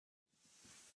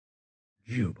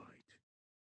GeopByte.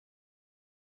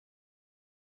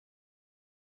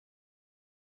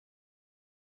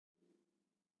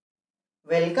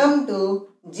 Welcome to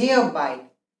GeopByte.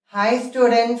 Hi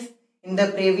students, in the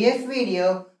previous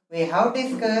video we have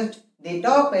discussed the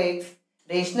topics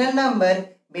rational number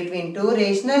between two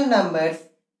rational numbers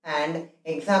and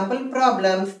example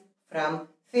problems from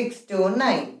 6 to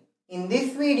 9. In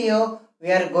this video we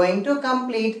are going to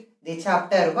complete the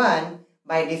chapter 1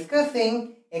 by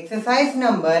discussing exercise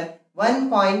number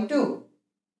 1.2.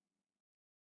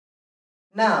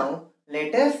 Now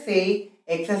let us see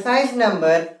exercise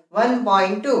number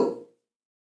 1.2.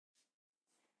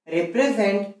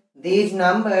 Represent these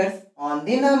numbers on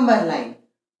the number line.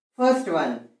 First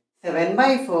one 7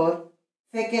 by 4,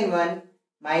 second one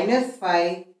minus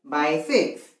 5 by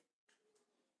 6.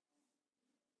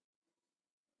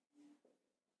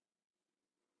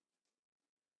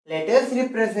 Let us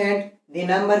represent the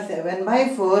number 7 by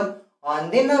 4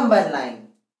 on the number line.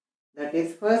 That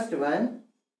is, first one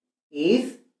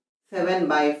is 7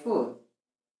 by 4.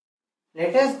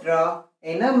 Let us draw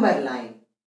a number line.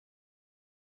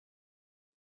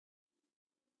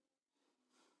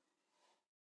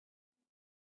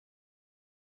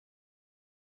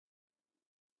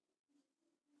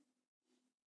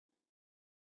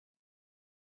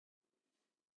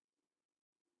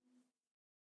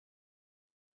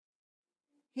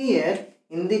 Here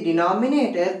in the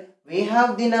denominator we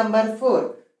have the number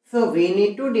 4. So we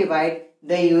need to divide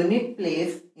the unit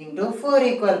place into 4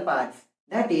 equal parts.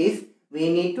 That is, we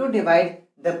need to divide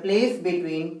the place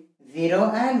between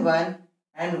 0 and 1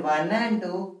 and 1 and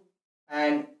 2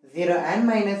 and 0 and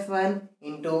minus 1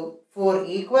 into 4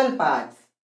 equal parts.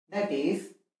 That is,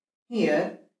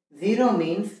 here 0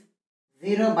 means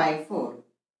 0 by 4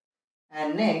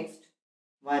 and next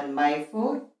 1 by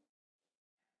 4,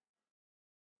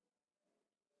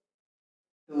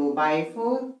 2 by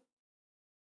 4,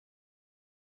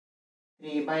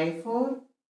 3 by 4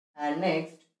 and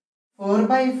next 4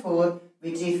 by 4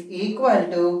 which is equal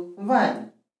to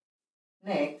 1.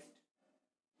 Next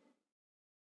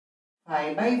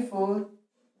 5 by 4,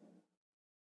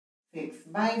 6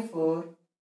 by 4,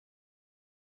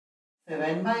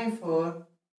 7 by 4,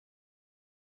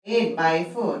 8 by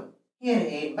 4. Here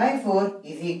 8 by 4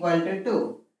 is equal to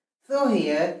 2. So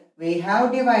here we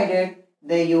have divided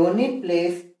the unit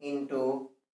place into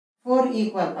 4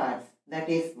 equal parts. That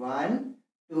is 1,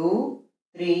 2,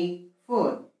 3,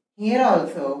 4. Here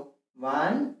also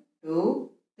 1,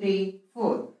 2, 3,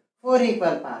 4. 4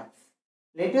 equal parts.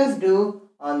 Let us do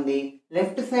on the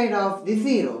left side of the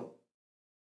 0.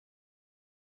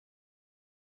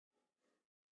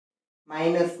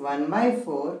 Minus 1 by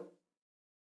 4,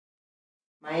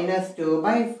 minus 2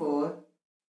 by 4,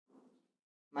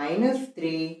 minus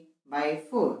 3 by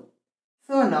 4.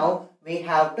 So now we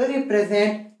have to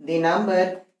represent the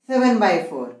number 7 by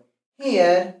 4.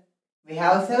 Here we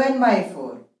have 7 by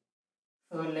 4.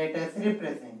 So let us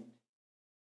represent.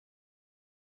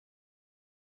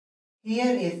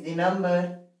 Here is the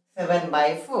number 7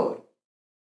 by 4.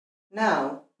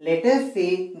 Now let us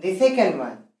see the second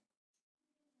one.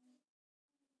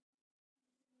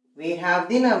 We have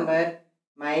the number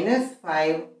minus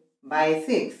 5 by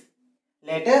 6.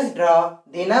 Let us draw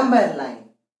the number line.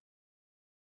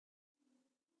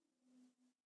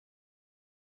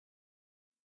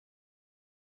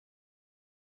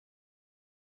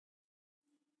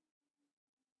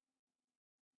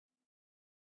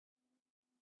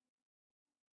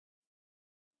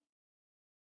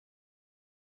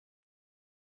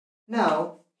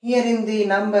 Now, here in the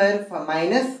number for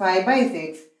minus 5 by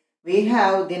 6, we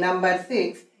have the number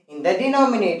 6 in the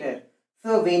denominator.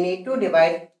 So, we need to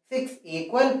divide 6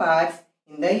 equal parts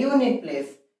in the unit place.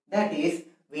 That is,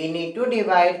 we need to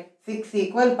divide 6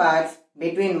 equal parts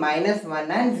between minus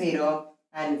 1 and 0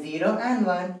 and 0 and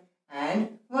 1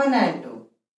 and 1 and 2.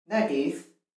 That is,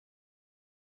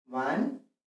 1,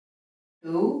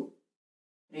 2,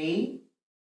 3,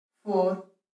 4,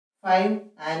 5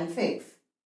 and 6.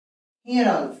 Here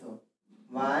also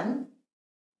 1,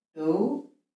 2,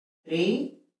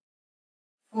 3,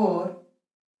 4,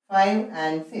 5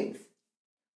 and 6.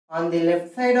 On the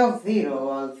left side of 0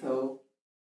 also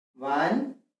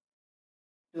 1,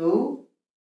 2,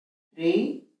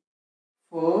 3,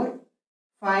 4,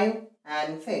 5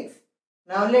 and 6.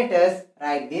 Now let us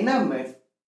write the numbers.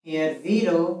 Here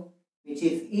 0 which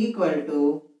is equal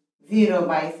to 0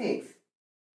 by 6.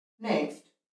 Next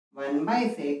 1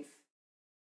 by 6.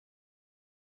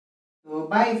 2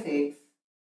 by 6,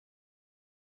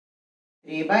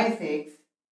 3 by 6,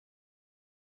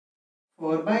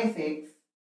 4 by 6,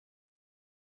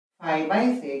 5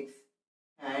 by 6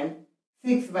 and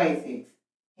 6 by 6.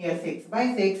 Here 6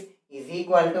 by 6 is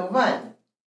equal to 1.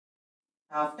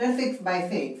 After 6 by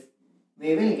 6,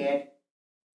 we will get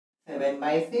 7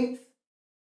 by 6,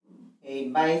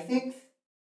 8 by 6,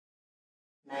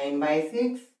 9 by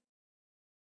 6,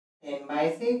 10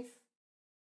 by 6,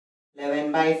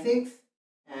 11 by 6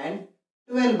 and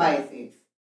 12 by 6.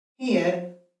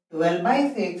 Here 12 by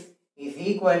 6 is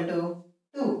equal to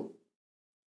 2.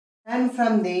 And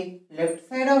from the left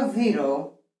side of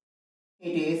 0,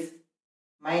 it is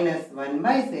minus 1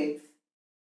 by 6,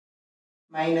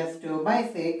 minus 2 by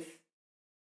 6,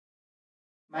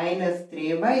 minus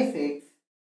 3 by 6,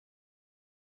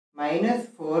 minus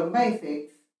 4 by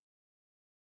 6,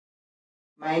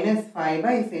 minus 5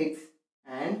 by 6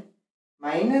 and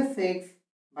minus 6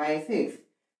 by 6,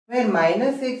 where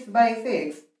minus 6 by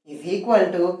 6 is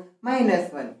equal to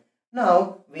minus 1.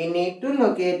 Now we need to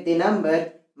locate the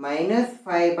number minus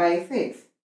 5 by 6.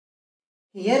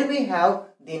 Here we have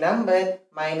the number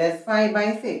minus 5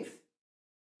 by 6.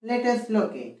 Let us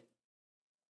locate.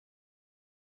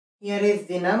 Here is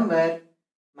the number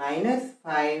minus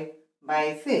 5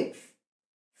 by 6.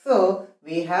 So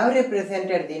we have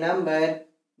represented the number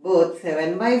both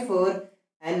 7 by 4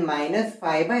 and minus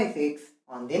 5 by 6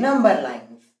 on the number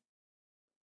lines.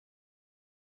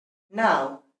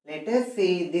 Now let us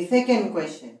see the second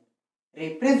question.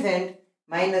 Represent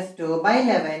minus 2 by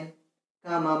 11,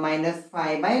 minus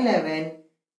 5 by 11,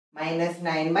 minus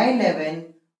 9 by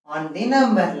 11 on the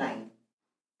number line.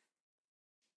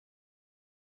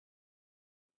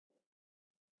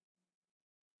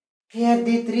 Here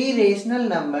the three rational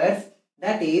numbers,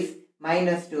 that is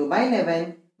minus 2 by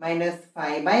 11, minus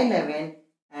 5 by 11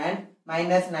 and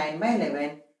minus 9 by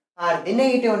 11 are the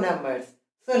negative numbers.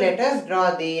 So let us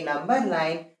draw the number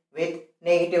line with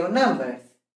negative numbers.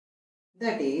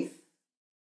 That is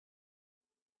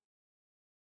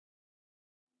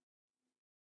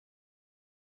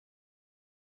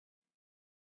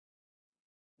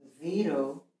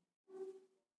 0,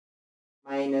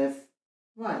 minus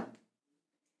 1.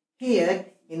 Here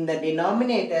in the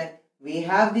denominator we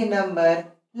have the number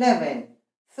 11.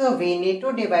 So we need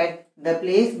to divide the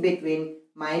place between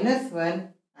minus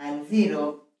 1 and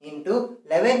 0 into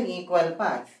 11 equal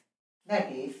parts.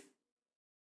 That is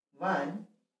 1,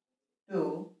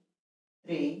 2,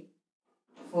 3,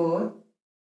 4,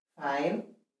 5,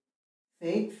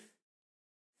 6,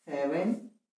 7,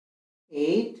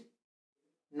 8,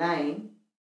 9,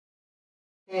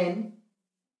 10,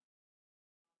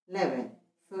 11.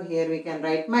 So here we can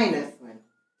write minus 1.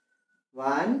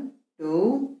 1,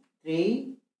 2,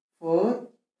 3, 4,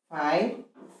 5,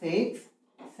 6,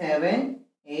 7,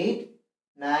 8,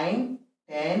 9,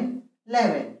 10,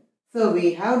 11. So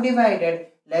we have divided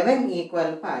 11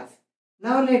 equal parts.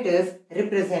 Now let us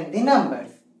represent the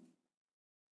numbers.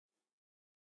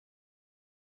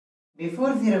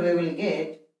 Before 0 we will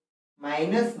get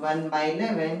minus 1 by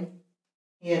 11,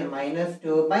 here minus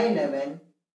 2 by 11,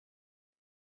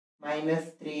 minus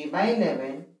 3 by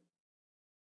 11,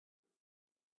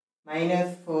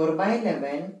 minus 4 by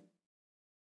 11,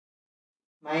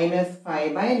 minus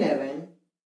 5 by 11,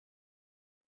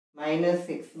 minus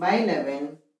 6 by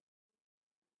 11,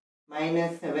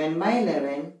 minus 7 by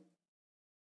 11,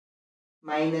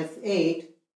 minus 8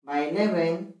 by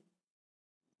 11,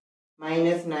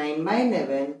 minus 9 by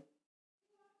 11,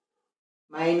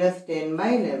 minus 10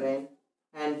 by 11,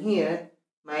 and here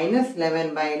minus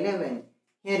 11 by 11.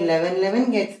 Here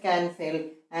 11 gets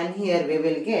cancelled and here we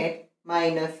will get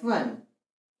minus 1.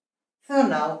 So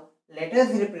now let us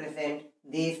represent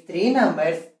these three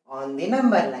numbers on the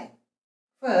number line.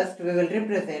 First we will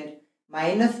represent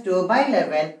minus 2 by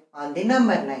 11 on the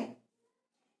number line.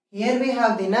 Here we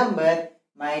have the number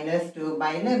minus 2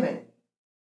 by 11.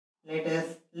 Let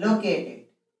us locate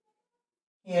it.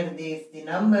 Here is the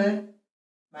number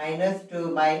minus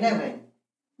 2 by 11.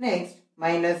 Next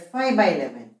minus 5 by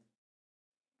 11.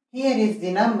 Here is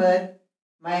the number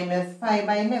minus 5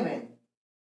 by 11.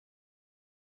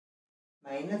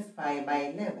 Minus 5 by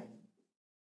 11.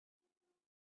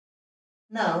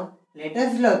 Now let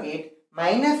us locate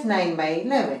minus 9 by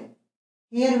 11.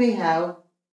 Here we have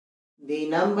the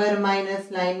number minus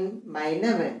 9 by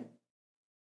 11.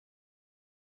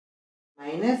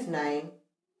 Minus 9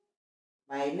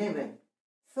 by 11.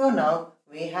 So now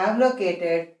we have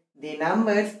located the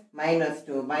numbers minus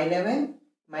 2 by 11,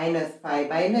 minus 5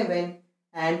 by 11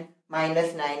 and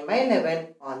minus 9 by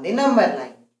 11 on the number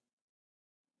line.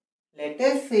 Let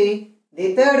us see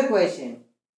the third question.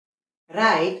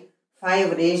 Write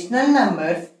 5 rational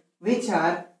numbers which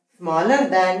are smaller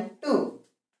than 2.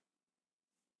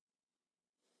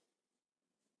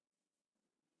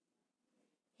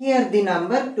 Here the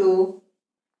number 2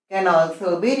 can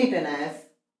also be written as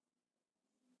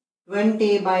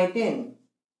 20 by 10.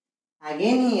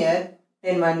 Again here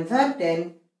 10 ones are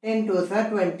 10, 10 twos are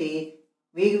 20.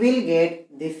 We will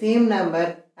get the same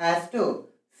number as 2.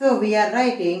 So we are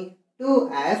writing 2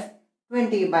 as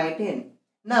 20 by 10.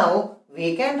 Now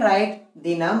we can write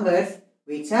the numbers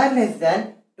which are less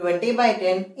than 20 by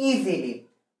 10 easily.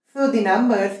 So the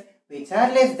numbers which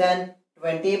are less than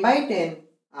 20 by 10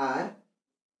 are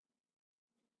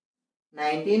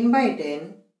 19 by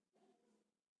 10,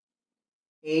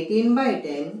 18 by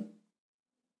 10,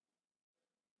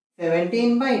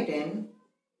 17 by 10,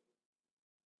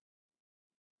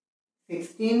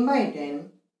 16 by 10,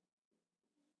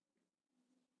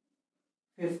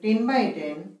 15 by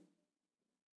 10,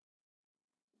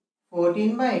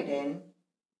 14 by 10,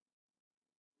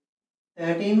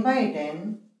 13 by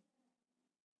 10,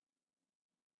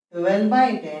 12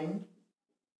 by 10,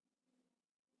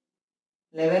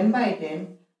 11 by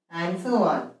 10 and so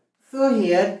on. So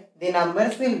here the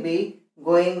numbers will be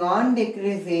going on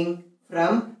decreasing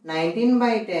from 19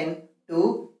 by 10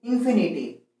 to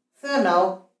infinity. So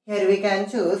now here we can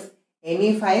choose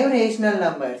any 5 rational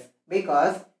numbers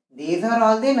because these are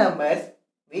all the numbers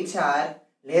which are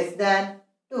less than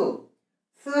 2.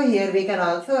 So here we can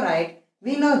also write,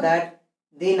 we know that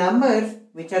the numbers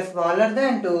which are smaller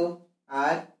than 2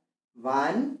 are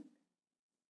 1,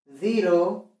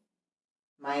 0,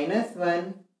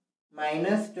 -1,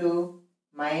 -2,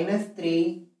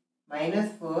 -3,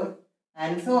 -4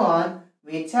 and so on,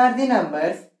 which are the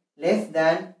numbers less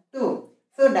than 2.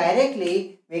 So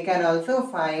directly we can also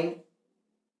find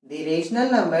the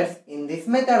rational numbers in this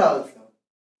method also.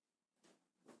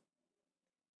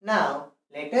 Now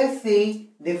let us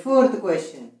see the fourth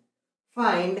question.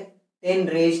 Find 10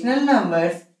 rational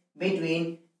numbers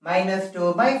between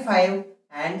 -2 by 5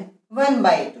 and 1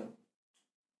 by 2.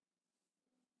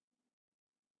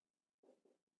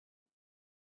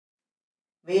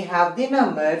 We have the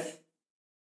numbers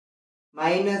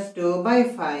 -2 by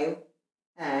 5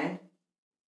 and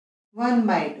 1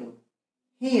 by 2.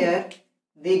 Here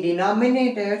the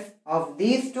denominators of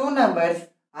these two numbers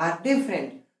are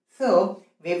different. So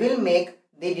we will make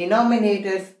the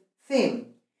denominators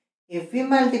same. If we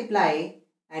multiply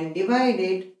and divide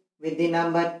it with the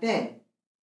number 10,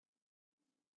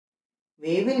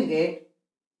 we will get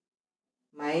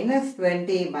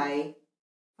 -20 by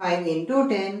 5 into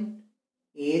 10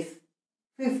 is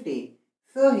 50.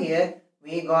 So here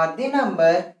we got the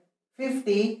number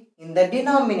 50 in the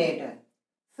denominator.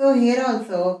 So here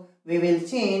also we will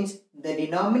change the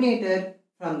denominator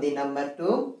from the number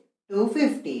 2 to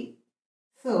 50.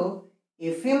 So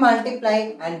if we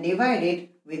multiply and divide it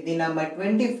with the number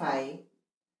 25,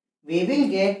 we will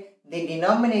get the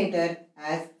denominator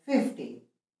as 50.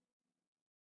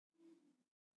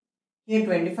 Here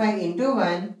 25 into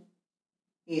 1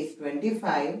 is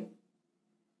 25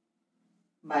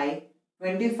 by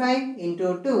 25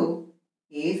 into 2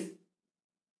 is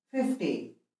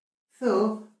 50.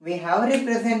 So we have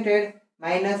represented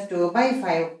 -2 by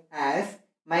 5 as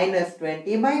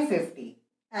 -20 by 50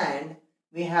 and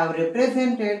we have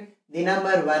represented the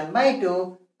number 1 by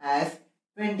 2 as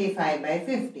 25 by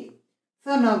 50.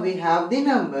 So now we have the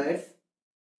numbers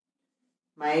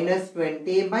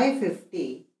 -20 by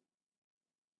 50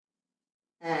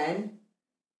 and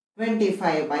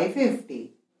 25 by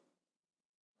 50.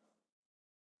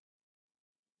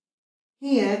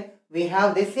 Here we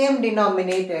have the same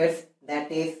denominators,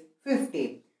 that is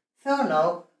 50. So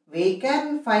now we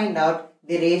can find out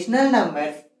the rational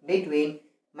numbers between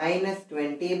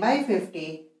 -20 by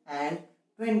 50 and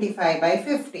 25 by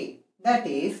 50. That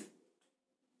is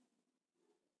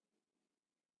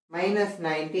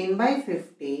 -19 by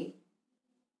 50,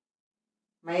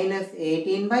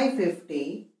 -18 by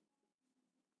 50,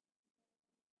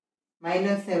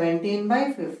 -17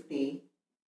 by 50,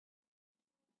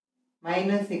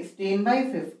 -16 by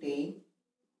 50,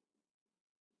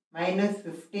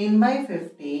 -15 by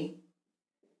 50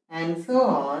 and so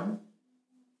on,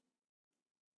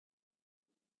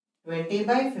 20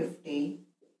 by 50,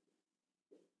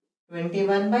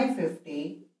 21 by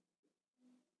 50,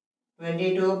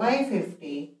 22 by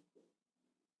 50,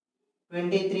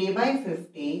 23 by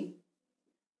 50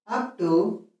 up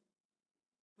to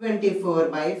 24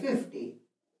 by 50.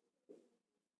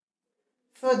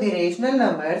 So the rational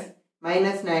numbers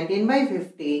 -19 by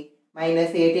 50,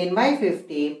 -18 by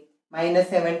 50,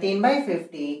 -17 by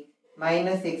 50,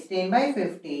 -16 by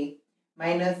 50,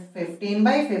 -15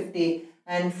 by 50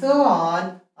 and so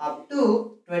on up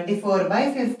to 24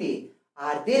 by 50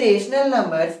 are the rational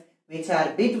numbers which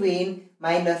are between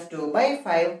 -2 by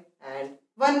 5 and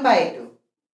 1 by 2.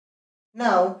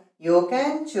 Now you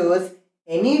can choose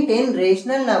any 10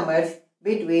 rational numbers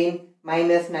between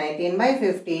minus 19 by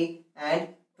 50 and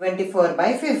 24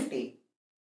 by 50.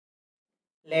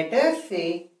 Let us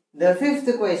see the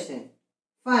fifth question.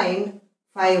 Find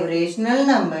 5 rational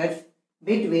numbers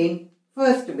between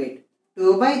first bit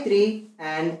 2 by 3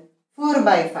 and 4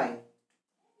 by 5.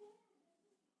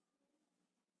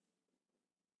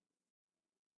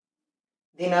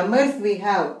 The numbers we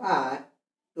have are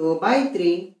 2 by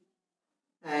 3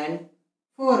 and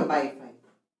 4 by 5.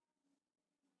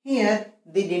 Here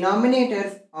the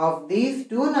denominators of these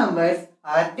two numbers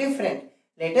are different.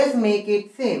 Let us make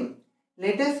it same.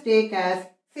 Let us take as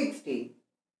 60.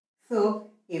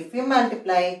 So if we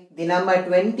multiply the number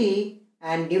 20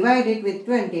 and divide it with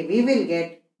 20, we will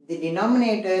get the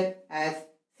denominator as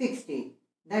 60.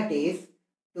 That is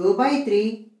 2 by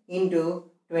 3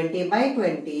 into 20 by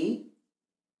 20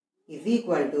 is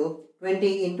equal to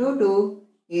 20 into 2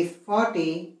 is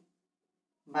 40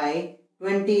 by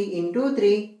 20 into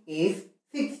 3 is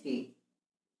 60.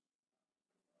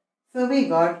 So we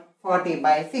got 40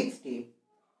 by 60.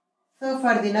 So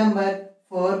for the number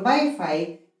 4 by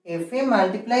 5, if we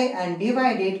multiply and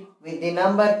divide it with the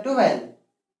number 12,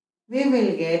 we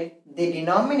will get the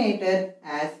denominator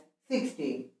as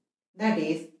 60. That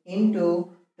is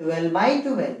into 12 by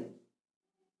 12.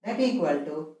 That equal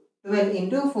to 12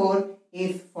 into 4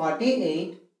 is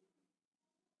 48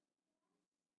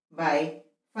 by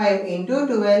 5 into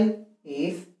 12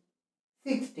 is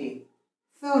 60.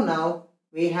 So now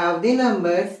we have the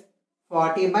numbers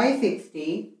 40 by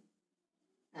 60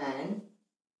 and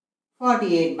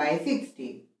 48 by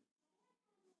 60.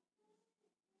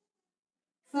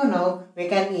 So now we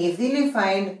can easily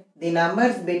find the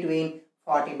numbers between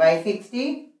 40 by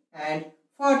 60 and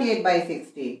 48 by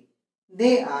 60.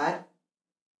 They are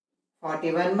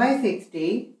 41 by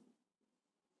 60,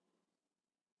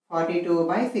 42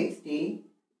 by 60,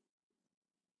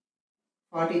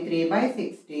 43 by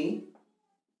 60,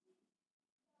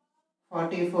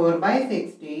 44 by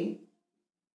 60,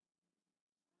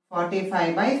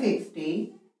 45 by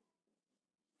 60,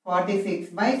 46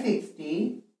 by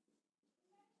 60,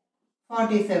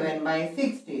 47 by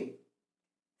 60.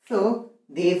 So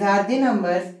these are the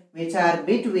numbers which are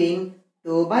between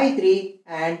 2 by 3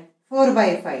 and 4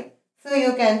 by 5. So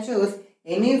you can choose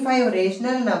any 5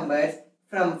 rational numbers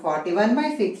from 41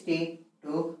 by 60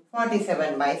 to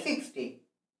 47 by 60.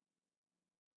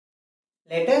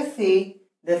 Let us see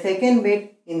the second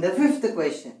bit in the fifth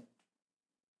question.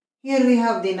 Here we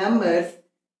have the numbers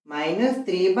minus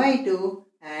 3 by 2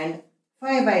 and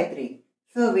 5 by 3.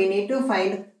 So we need to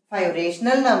find 5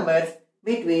 rational numbers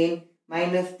between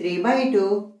minus 3 by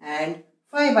 2 and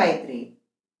 5 by 3.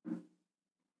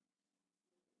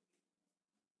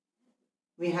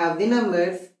 We have the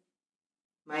numbers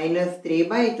minus 3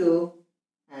 by 2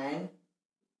 and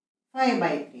 5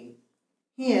 by 3.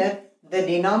 Here the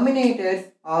denominators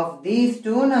of these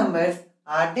two numbers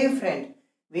are different.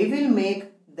 We will make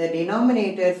the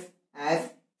denominators as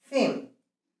same.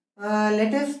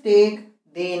 Let us take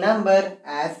the number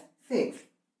as 6.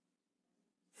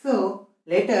 So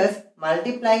let us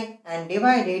multiply and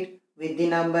divide it with the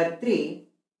number 3.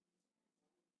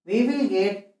 We will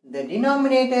get the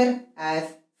denominator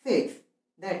as 6.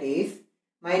 That is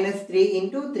minus 3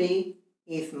 into 3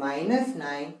 is minus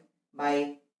 9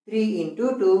 by 3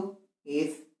 into 2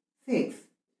 is 6.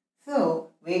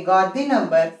 So we got the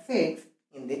number 6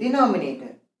 in the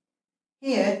denominator.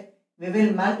 Here we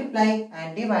will multiply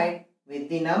and divide with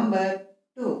the number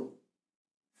 2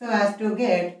 so as to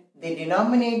get the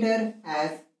denominator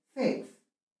as 6.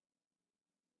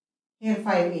 Here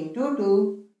 5 into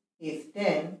 2 is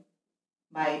 10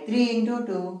 by 3 into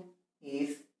 2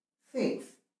 is 6.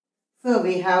 So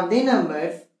we have the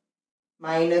numbers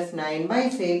minus 9 by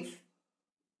 6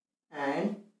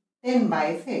 and 10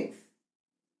 by 6.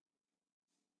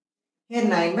 Here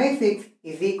 9 by 6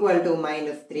 is equal to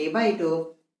minus 3 by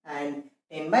 2 and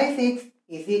 10 by 6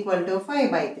 is equal to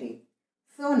 5 by 3.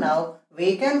 So now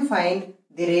we can find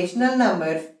the rational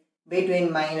numbers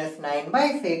between minus 9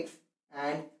 by 6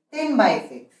 and 10 by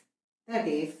 6. That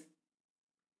is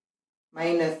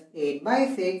minus 8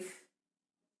 by 6,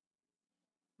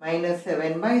 minus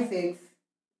 7 by 6,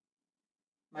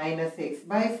 minus 6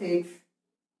 by 6,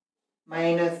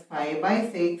 minus 5 by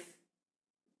 6,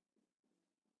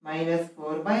 minus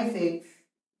 4 by 6,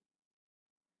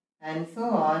 and so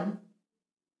on,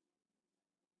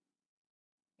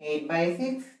 8 by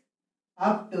 6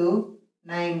 up to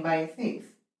 9 by 6.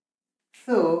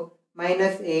 So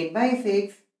minus 8 by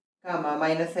 6, comma,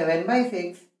 minus 7 by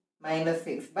 6, minus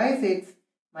 6 by 6,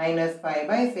 minus 5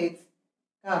 by 6,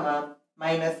 comma,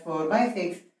 minus 4 by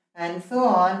 6, and so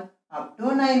on up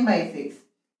to 9 by 6.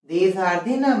 These are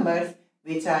the numbers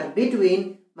which are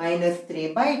between minus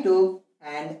 3 by 2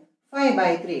 and 5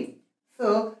 by 3.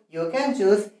 So you can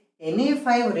choose any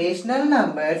 5 rational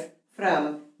numbers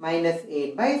from minus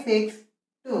 8 by 6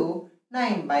 to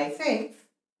 9 by 6.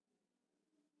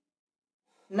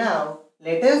 Now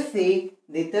let us see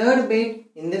the third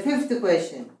bit in the fifth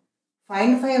question.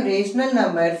 Find 5 rational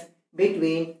numbers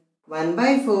between 1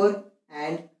 by 4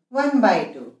 and 1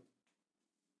 by 2.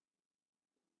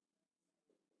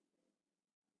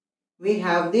 We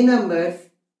have the numbers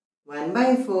 1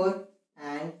 by 4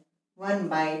 and 1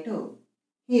 by 2.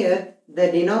 Here the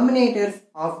denominators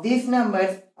of these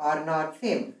numbers are not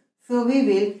same. So we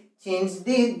will change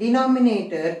the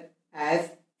denominator as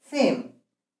same.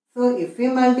 So if we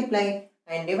multiply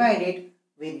and divide it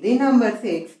with the number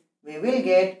 6, we will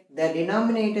get the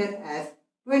denominator as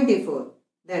 24.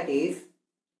 That is,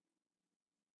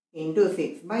 into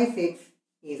 6 by 6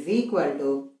 is equal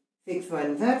to 6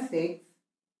 ones are 6,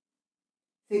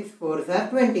 6 fours are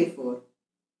 24.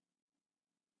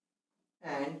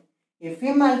 And if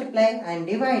we multiply and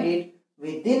divide it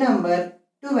with the number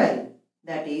 12,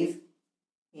 that is,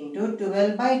 into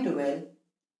 12 by 12,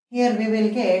 here we will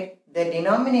get the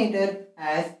denominator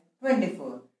as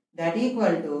 24. That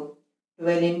equal to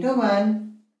 12 into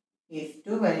 1 is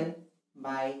 12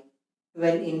 by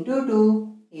 12 into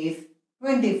 2 is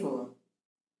 24.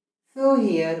 So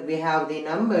here we have the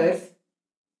numbers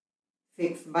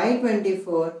 6 by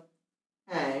 24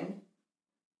 and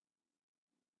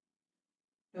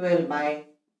 12 by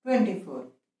 24.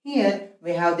 Here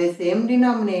we have the same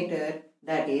denominator,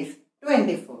 that is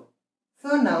 24.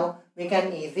 So now we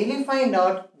can easily find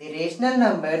out the rational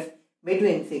numbers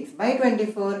between 6 by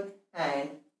 24 and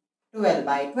 12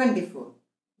 by 24.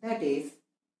 That is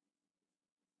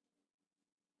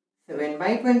 7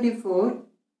 by 24,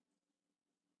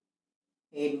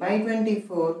 8 by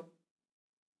 24,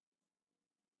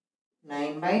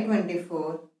 9 by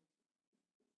 24,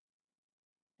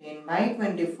 10 by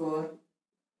 24,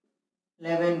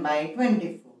 11 by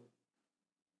 24.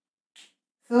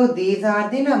 So these are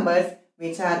the numbers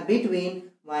which are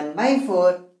between 1 by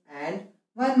 4 and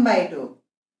 1 by 2.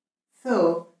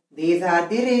 So these are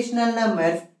the rational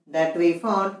numbers that we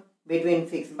found between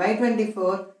 6 by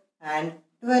 24 and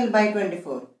 12 by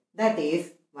 24. That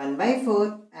is 1 by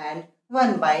 4 and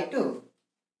 1 by 2.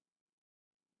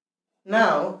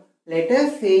 Now let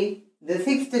us see the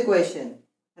sixth question.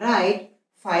 Write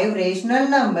 5 rational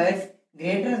numbers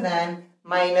greater than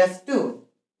minus 2.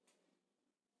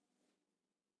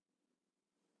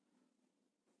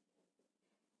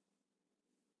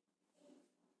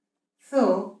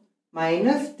 So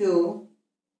minus 2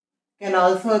 can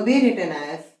also be written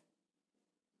as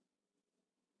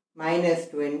minus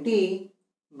 20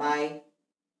 by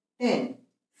 10.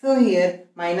 So here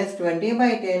minus 20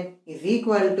 by 10 is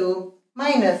equal to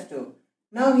minus 2.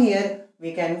 Now here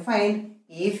we can find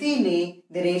easily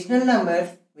the rational numbers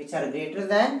which are greater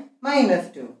than minus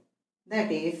 2.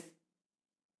 That is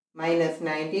minus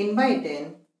 19 by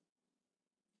 10,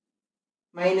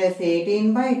 minus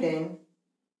 18 by 10,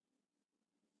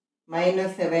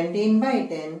 minus 17 by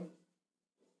 10,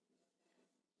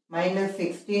 minus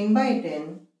 16 by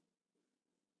 10,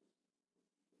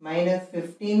 minus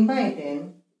 15 by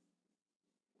 10,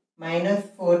 minus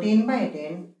 14 by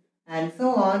 10, and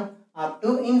so on up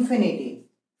to infinity.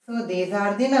 So these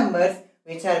are the numbers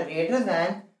which are greater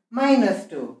than minus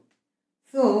 2.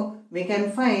 So we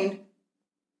can find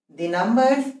the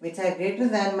numbers which are greater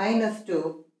than minus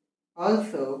 2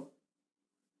 also.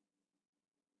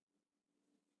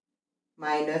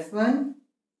 Minus 1,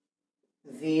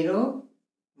 0,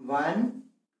 1,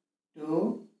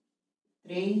 2,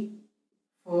 3,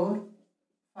 4,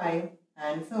 5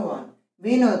 and so on.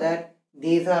 We know that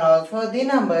these are also the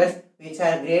numbers which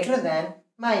are greater than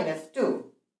minus 2.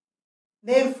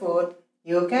 Therefore,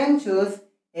 you can choose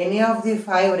any of the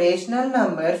 5 rational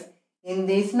numbers in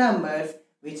these numbers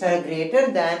which are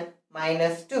greater than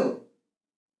minus 2.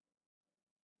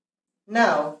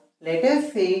 Now, let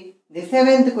us see the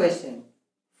seventh question.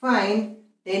 Find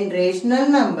 10 rational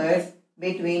numbers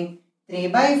between 3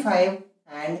 by 5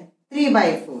 and 3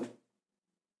 by 4.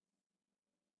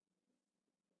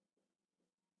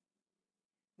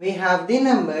 We have the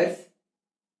numbers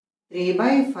 3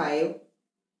 by 5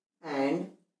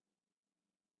 and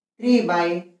 3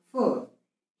 by 4.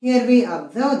 Here we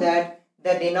observe that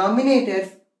the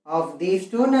denominators of these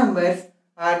two numbers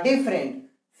are different.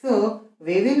 So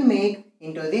we will make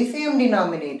into the same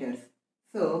denominators.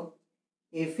 So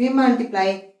if we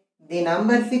multiply the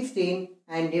number 16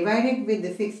 and divide it with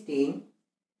the 16,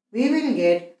 we will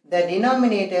get the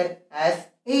denominator as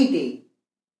 80.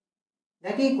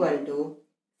 That equal to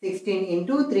 16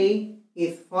 into 3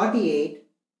 is 48.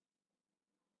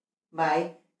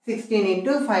 by 16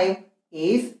 into 5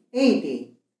 is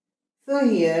 80. So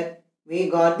here we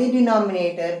got the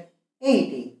denominator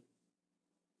 80.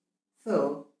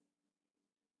 So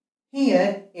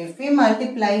here if we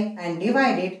multiply and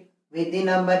divide it with the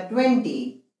number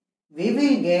 20, we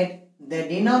will get the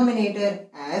denominator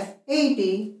as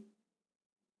 80.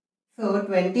 So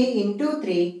 20 into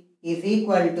 3 is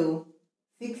equal to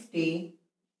 60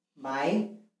 by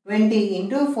 20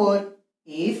 into 4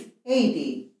 is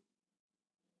 80.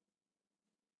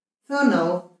 So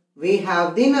now we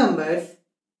have the numbers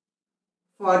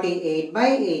 48 by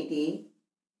 80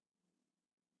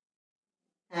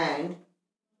 and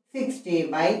 60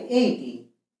 by 80.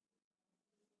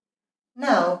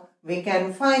 Now we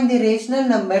can find the rational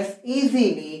numbers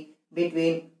easily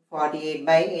between 48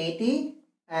 by 80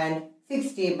 and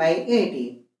 60 by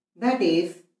 80. That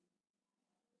is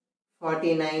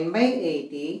 49 by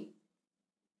 80,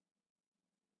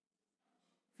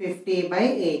 50 by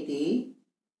 80,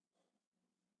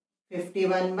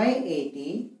 51 by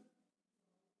 80,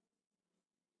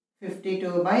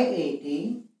 52 by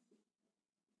 80,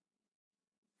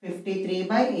 53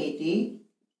 by 80,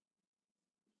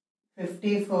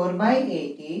 54 by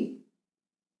 80,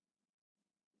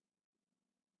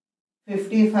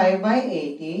 55 by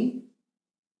 80,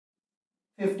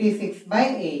 56 by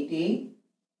 80,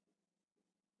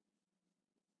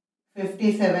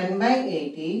 57 by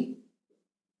 80,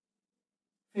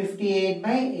 58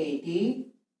 by 80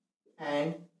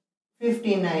 and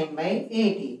 59 by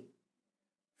 80.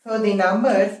 So the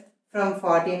numbers from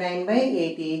 49 by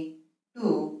 80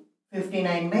 to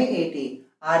 59 by 80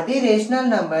 are the rational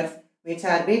numbers which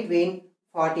are between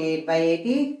 48 by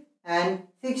 80 and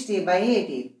 60 by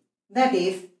 80. That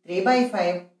is 3 by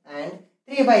 5 and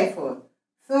 3 by 4.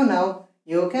 So now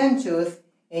you can choose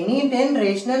any 10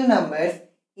 rational numbers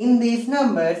in these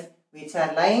numbers which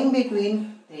are lying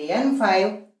between 3 and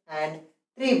 5 and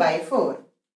 3 by 4.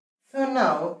 So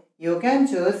now you can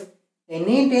choose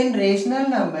any 10 rational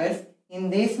numbers in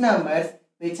these numbers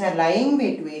which are lying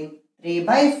between 3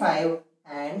 by 5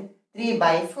 and 3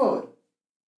 by 4.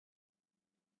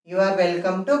 You are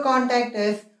welcome to contact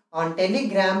us on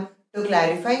Telegram to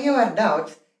clarify your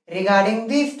doubts regarding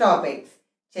these topics.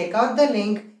 Check out the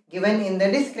link given in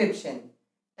the description.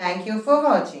 Thank you for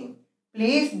watching.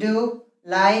 Please do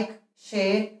like,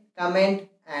 share, comment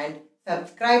and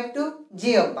subscribe to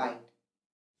GeopByte.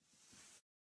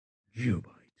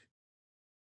 GeopByte.